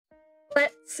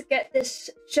let's get this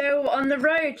show on the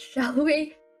road, shall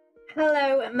we?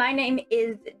 Hello, my name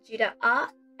is Judah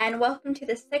Art, and welcome to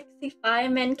the Sexy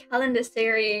Fireman calendar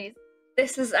series.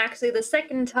 This is actually the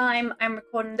second time I'm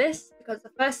recording this, because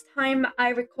the first time I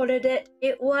recorded it,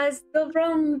 it was the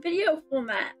wrong video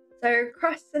format. So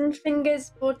crossing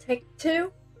fingers for take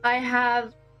 2. I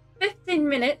have 15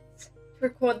 minutes to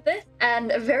record this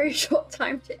and a very short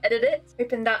time to edit it,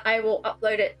 hoping that I will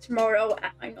upload it tomorrow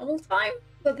at my normal time.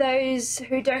 For those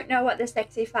who don't know what the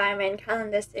Sexy Fireman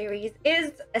calendar series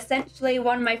is, essentially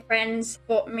one of my friends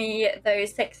bought me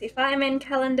those Sexy Fireman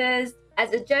calendars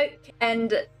as a joke,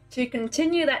 and to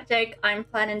continue that joke, I'm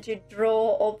planning to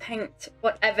draw or paint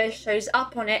whatever shows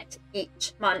up on it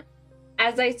each month.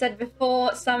 As I said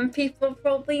before, some people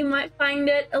probably might find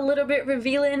it a little bit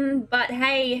revealing, but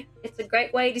hey, it's a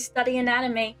great way to study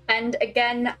anatomy. And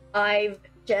again, I've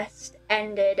just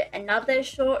ended another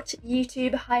short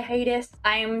YouTube hiatus.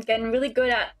 I'm getting really good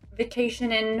at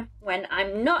vacationing when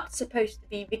I'm not supposed to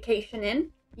be vacationing.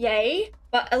 Yay!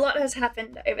 But a lot has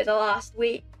happened over the last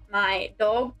week. My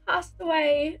dog passed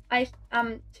away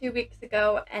 2 weeks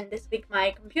ago, and this week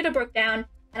my computer broke down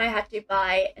and I had to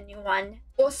buy a new one.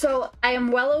 Also, I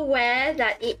am well aware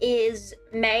that it is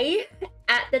May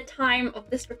at the time of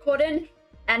this recording,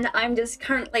 and I'm just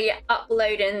currently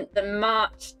uploading the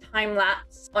March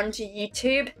time-lapse onto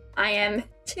YouTube. I am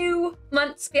 2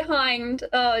 months behind.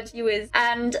 Oh, gee whiz.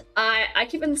 And I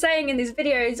keep on saying in these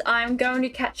videos I'm going to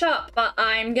catch up, but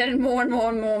I'm getting more and more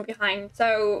and more behind.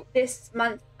 So this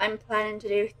month I'm planning to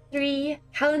do 3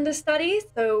 calendar studies,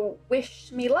 so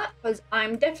wish me luck, because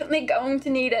I'm definitely going to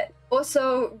need it.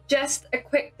 Also, just a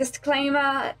quick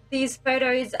disclaimer, these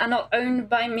photos are not owned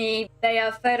by me. They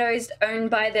are photos owned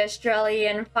by the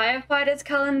Australian Firefighters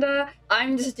calendar.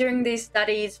 I'm just doing these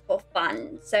studies for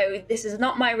fun, so this is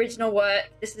not my original work.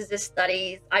 This is just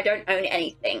studies. I don't own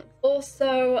anything.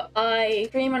 Also, I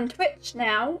stream on Twitch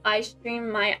now. I stream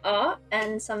my art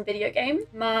and some video games.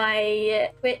 My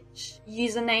Twitch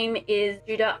username is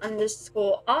Judah_art,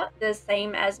 the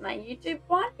same as my YouTube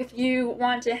one. If you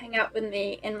want to hang out with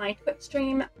me in my Twitch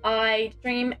stream, I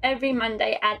stream every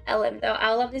Monday at 11, though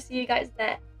I'll love to see you guys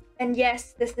there. And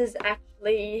yes, this is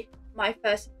actually my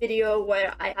first video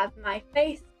where I have my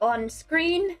face on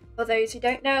screen. For those who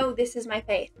don't know, this is my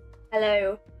face.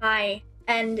 Hello, hi.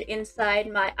 And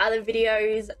inside my other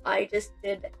videos, I just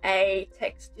did a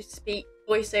text-to-speak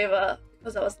voiceover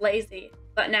because I was lazy.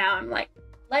 But now I'm like,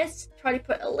 let's try to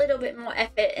put a little bit more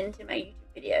effort into my YouTube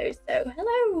videos. So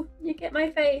hello, you get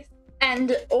my face.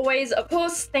 And always, of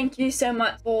course, thank you so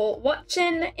much for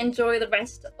watching. Enjoy the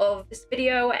rest of this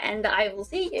video, and I will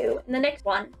see you in the next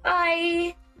one.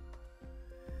 Bye!